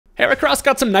Heracross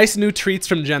got some nice new treats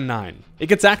from Gen 9. It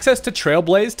gets access to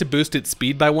Trailblaze to boost its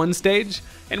speed by 1 stage,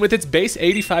 and with its base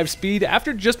 85 speed,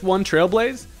 after just 1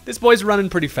 Trailblaze, this boy's running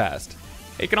pretty fast.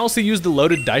 It can also use the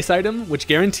loaded dice item, which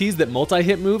guarantees that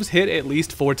multi-hit moves hit at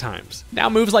least 4 times. Now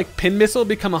moves like Pin Missile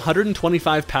become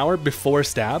 125 power before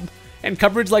stab, and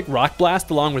coverage like Rock Blast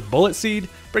along with Bullet Seed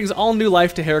brings all new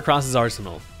life to Heracross's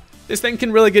arsenal. This thing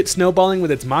can really get snowballing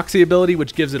with its Moxie ability,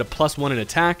 which gives it a +1 in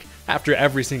attack after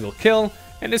every single kill,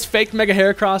 and this fake Mega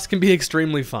Heracross can be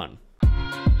extremely fun.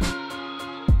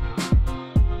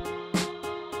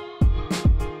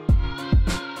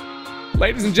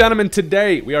 Ladies and gentlemen,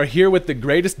 today we are here with the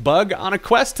greatest bug on a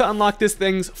quest to unlock this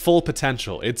thing's full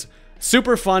potential. It's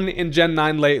super fun in Gen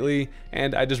 9 lately,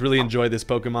 and I just really enjoy this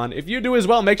Pokemon. If you do as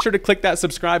well, make sure to click that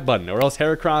subscribe button, or else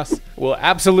Heracross will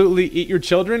absolutely eat your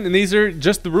children, and these are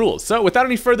just the rules. So without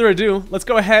any further ado, let's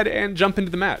go ahead and jump into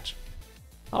the match.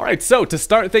 Alright, so to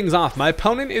start things off, my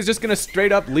opponent is just going to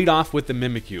straight up lead off with the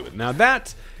Mimikyu. Now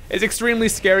that is extremely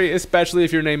scary, especially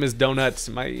if your name is Donuts.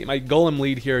 My Golem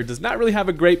lead here does not really have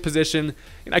a great position,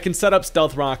 and I can set up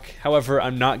Stealth Rock. However,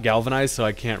 I'm not galvanized, so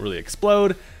I can't really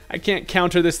explode. I can't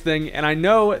counter this thing, and I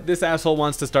know this asshole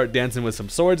wants to start dancing with some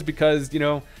swords because, you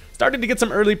know, starting to get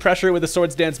some early pressure with a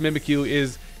Swords Dance Mimikyu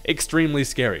is extremely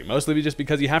scary. Mostly just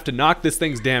because you have to knock this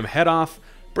thing's damn head off,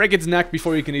 break its neck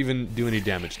before you can even do any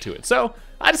damage to it. So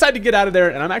I decided to get out of there,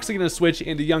 and I'm actually going to switch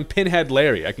into young Pinhead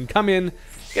Larry. I can come in,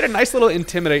 get a nice little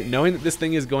Intimidate, knowing that this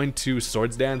thing is going to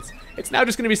Swords Dance. It's now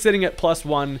just going to be sitting at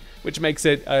 +1, which makes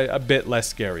it a bit less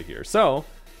scary here. So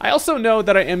I also know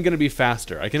that I am going to be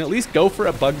faster. I can at least go for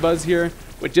a Bug Buzz here,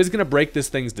 which is going to break this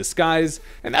thing's disguise,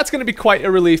 and that's going to be quite a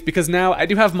relief because now I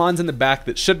do have Mons in the back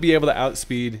that should be able to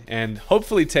outspeed and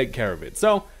hopefully take care of it.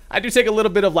 So I do take a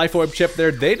little bit of Life Orb chip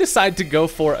there. They decide to go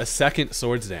for a second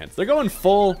Swords Dance. They're going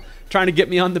full, trying to get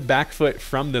me on the back foot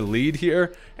from the lead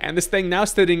here, and this thing now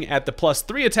sitting at the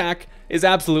 +3 attack is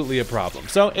absolutely a problem.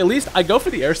 So at least I go for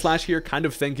the Air Slash here, kind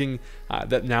of thinking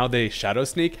that now they Shadow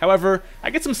Sneak. However,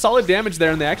 I get some solid damage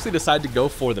there, and they actually decide to go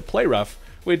for the Play Rough,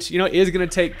 which, you know, is going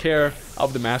to take care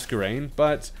of the Masquerain,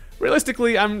 but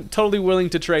realistically, I'm totally willing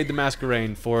to trade the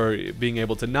Masquerain for being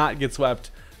able to not get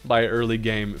swept by early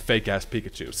game fake-ass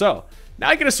Pikachu. So now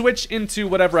I get to switch into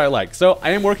whatever I like. So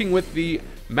I am working with the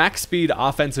max speed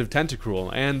offensive Tentacruel,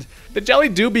 and the Jelly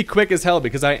do be quick as hell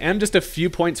because I am just a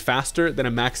few points faster than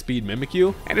a max speed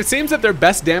Mimikyu, and it seems that their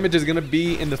best damage is going to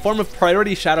be in the form of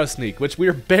priority Shadow Sneak, which we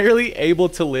are barely able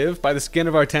to live by the skin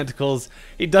of our tentacles.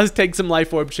 He does take some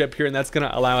Life Orb chip here, and that's going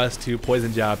to allow us to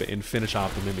Poison Jab and finish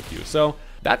off the Mimikyu. So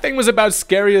that thing was about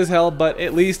scary as hell, but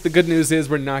at least the good news is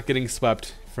we're not getting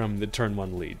swept from the turn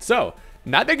 1 lead. So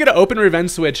now they get to open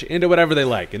Revenge Switch into whatever they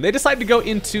like, and they decide to go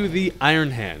into the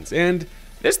Iron Hands. And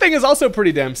this thing is also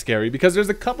pretty damn scary because there's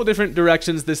a couple different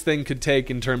directions this thing could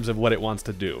take in terms of what it wants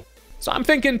to do. So I'm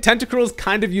thinking Tentacruel's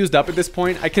kind of used up at this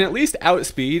point. I can at least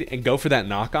outspeed and go for that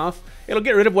knockoff. It'll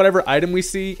get rid of whatever item we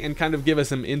see and kind of give us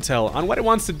some intel on what it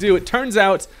wants to do. It turns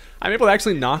out I'm able to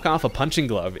actually knock off a Punching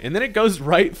Glove, and then it goes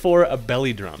right for a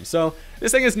Belly Drum. So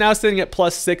this thing is now sitting at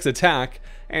 +6 attack,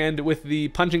 and with the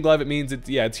Punching Glove, it means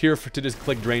it's here to just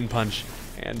click Drain Punch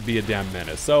and be a damn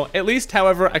menace. So at least,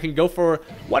 however, I can go for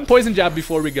 1 Poison Jab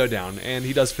before we go down, and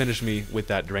he does finish me with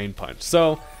that Drain Punch.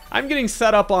 So I'm getting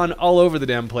set up on all over the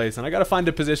damn place, and I gotta find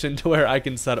a position to where I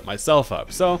can set up myself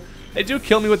up. So they do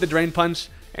kill me with the Drain Punch,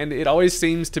 and it always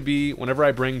seems to be whenever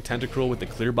I bring Tentacruel with the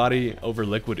Clear Body over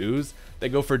Liquid Ooze, they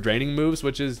go for draining moves,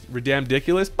 which is damn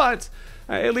ridiculous, but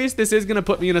at least this is going to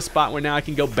put me in a spot where now I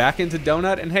can go back into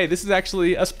Donut, and hey, this is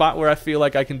actually a spot where I feel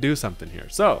like I can do something here.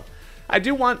 So I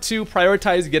do want to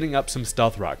prioritize getting up some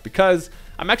Stealth Rock because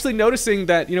I'm actually noticing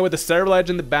that, you know, with the Cerebral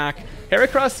Edge in the back,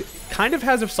 Heracross kind of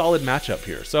has a solid matchup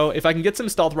here. So if I can get some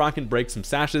Stealth Rock and break some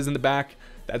Sashes in the back,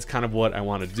 that's kind of what I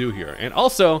want to do here. And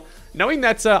also, knowing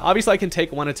that obviously I can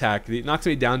take 1 attack, it knocks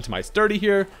me down to my Sturdy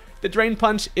here. The Drain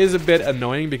Punch is a bit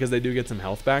annoying because they do get some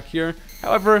health back here.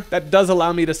 However, that does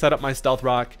allow me to set up my Stealth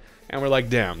Rock, and we're like,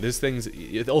 damn, this thing's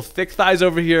Thick Thighs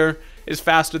over here is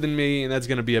faster than me, and that's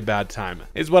going to be a bad time,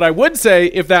 is what I would say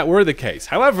if that were the case.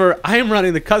 However, I am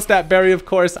running the Custat Berry, of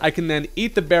course. I can then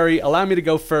eat the berry, allow me to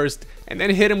go first, and then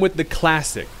hit him with the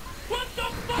classic. What the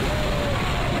fuck?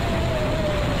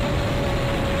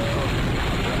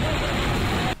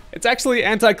 It's actually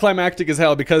anticlimactic as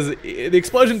hell because the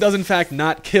explosion does in fact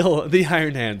not kill the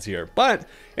Iron Hands here, but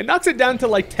it knocks it down to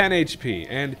like 10 HP,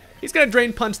 and he's gonna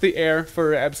Drain Punch the air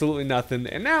for absolutely nothing,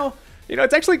 and now you know,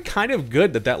 it's actually kind of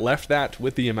good that that left that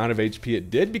with the amount of HP it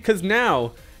did, because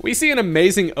now we see an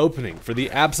amazing opening for the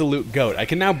absolute GOAT. I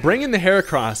can now bring in the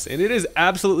Heracross, and it is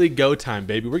absolutely go time,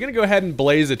 baby. We're going to go ahead and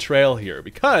blaze a trail here,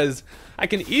 because I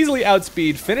can easily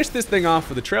outspeed, finish this thing off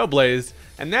with a Trailblaze,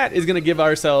 and that is going to give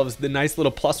ourselves the nice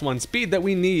little +1 speed that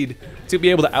we need to be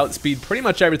able to outspeed pretty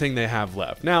much everything they have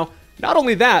left. Now, not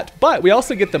only that, but we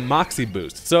also get the Moxie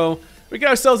boost. So we get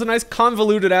ourselves a nice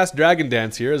convoluted ass Dragon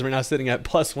Dance here, as we're now sitting at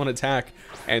 +1 attack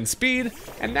and speed.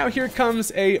 And now here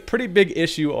comes a pretty big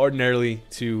issue ordinarily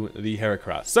to the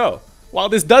Heracross. So while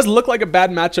this does look like a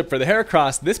bad matchup for the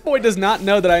Heracross, this boy does not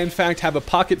know that I in fact have a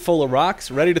pocket full of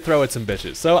rocks ready to throw at some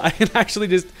bitches. So I can actually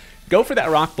just go for that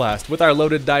Rock Blast with our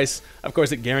loaded dice. Of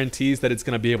course, it guarantees that it's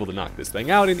going to be able to knock this thing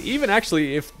out. And even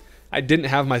actually, if I didn't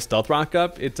have my Stealth Rock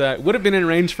up, it would have been in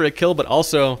range for a kill, but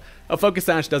also a Focus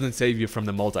Sash doesn't save you from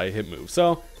the multi-hit move.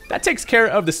 So that takes care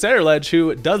of the Ledge,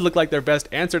 who does look like their best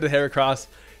answer to Heracross.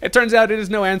 It turns out it is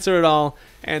no answer at all,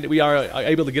 and we are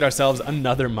able to get ourselves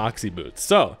another Moxie boost.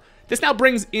 So this now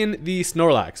brings in the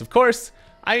Snorlax. Of course,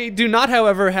 I do not,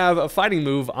 however, have a fighting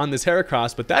move on this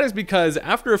Heracross, but that is because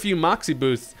after a few Moxie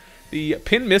boosts, the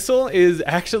Pin Missile is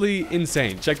actually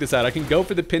insane. Check this out. I can go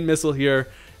for the Pin Missile here,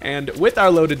 and with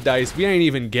our loaded dice, we ain't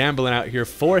even gambling out here.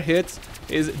 4 hits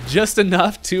is just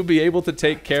enough to be able to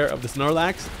take care of the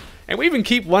Snorlax. And we even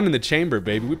keep one in the chamber,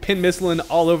 baby. We Pin Missiling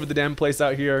all over the damn place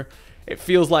out here. It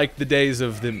feels like the days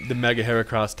of the Mega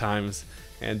Heracross times.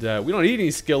 And we don't need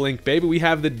any skill link, baby. We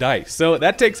have the dice. So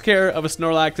that takes care of a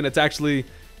Snorlax, and it's actually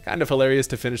kind of hilarious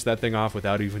to finish that thing off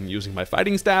without even using my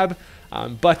fighting stab.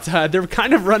 But they're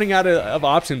kind of running out of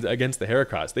options against the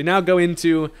Heracross. They now go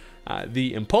into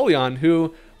the Empoleon,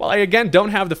 who, while I again don't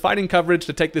have the fighting coverage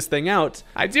to take this thing out,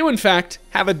 I do in fact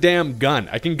have a damn gun.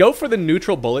 I can go for the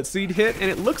neutral Bullet Seed hit,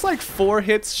 and it looks like 4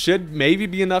 hits should maybe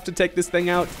be enough to take this thing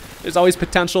out. There's always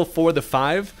potential for the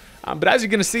 5. But as you're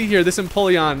going to see here, this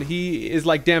Empoleon, he is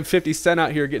like damn 50 Cent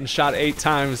out here getting shot 8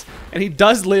 times. And he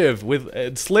does live with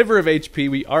a sliver of HP.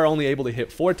 We are only able to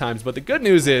hit 4 times. But the good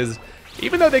news is,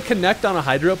 even though they connect on a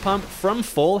Hydro Pump, from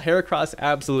full, Heracross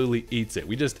absolutely eats it.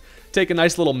 We just take a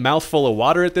nice little mouthful of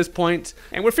water at this point,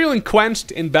 and we're feeling quenched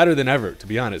and better than ever, to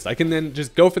be honest. I can then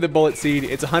just go for the Bullet Seed.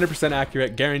 It's 100%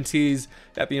 accurate, guarantees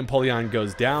that the Empoleon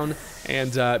goes down,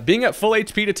 and being at full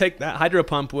HP to take that Hydro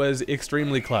Pump was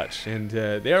extremely clutch, and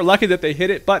they are lucky that they hit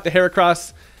it, but the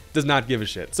Heracross does not give a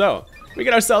shit. So we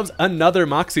get ourselves another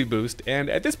Moxie boost, and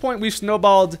at this point we've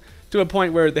snowballed to a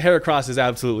point where the Heracross is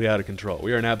absolutely out of control.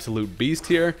 We are an absolute beast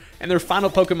here, and their final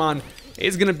Pokemon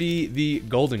is going to be the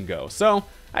Golden Go. So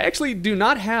I actually do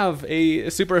not have a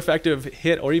super effective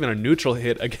hit or even a neutral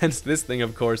hit against this thing,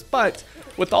 of course, but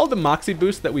with all the Moxie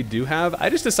boosts that we do have, I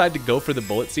just decided to go for the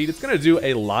Bullet Seed. It's going to do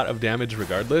a lot of damage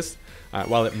regardless,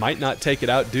 while it might not take it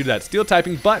out due to that Steel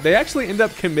typing, but they actually end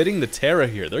up committing the Terra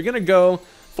here. They're going to go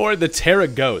for the Terra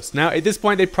Ghost. Now, at this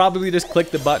point, they probably just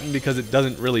click the button because it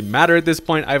doesn't really matter at this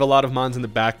point. I have a lot of Mons in the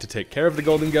back to take care of the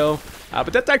Golden Go.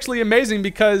 But that's actually amazing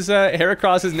because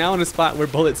Heracross is now in a spot where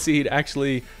Bullet Seed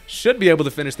actually should be able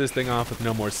to finish this thing off with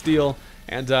no more Steel.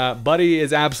 And Buddy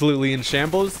is absolutely in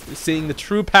shambles, seeing the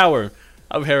true power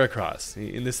of Heracross.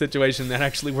 In this situation, that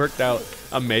actually worked out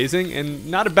amazing,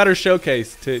 and not a better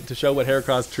showcase to show what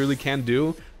Heracross truly can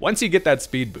do once you get that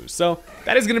speed boost. So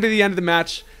that is going to be the end of the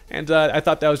match. And I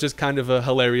thought that was just kind of a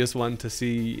hilarious one to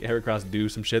see Heracross do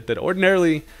some shit that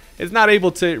ordinarily is not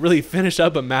able to really finish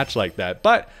up a match like that.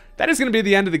 But that is going to be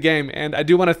the end of the game, and I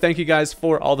do want to thank you guys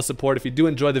for all the support. If you do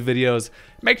enjoy the videos,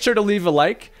 make sure to leave a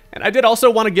like. And I did also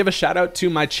want to give a shout out to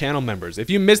my channel members. If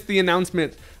you missed the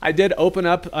announcement, I did open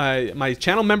up my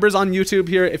channel members on YouTube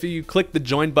here. If you click the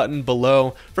join button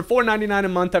below, for $4.99 a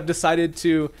month, I've decided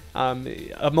to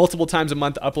multiple times a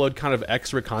month upload kind of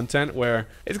extra content where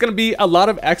it's going to be a lot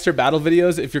of extra battle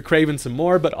videos if you're craving some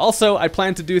more, but also I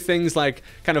plan to do things like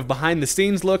kind of behind the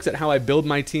scenes looks at how I build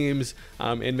my teams,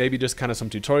 and maybe just kind of some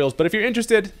tutorials. But if you're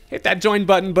interested, hit that join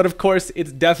button. But of course,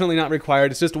 it's definitely not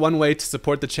required. It's just one way to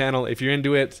support the channel if you're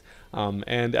into it.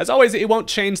 And as always, it won't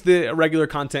change the regular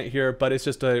content here, but it's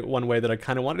just one way that I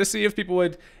kind of wanted to see if people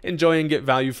would enjoy and get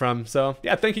value from. So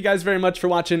yeah, thank you guys very much for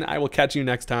watching. I will catch you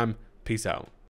next time. Peace out.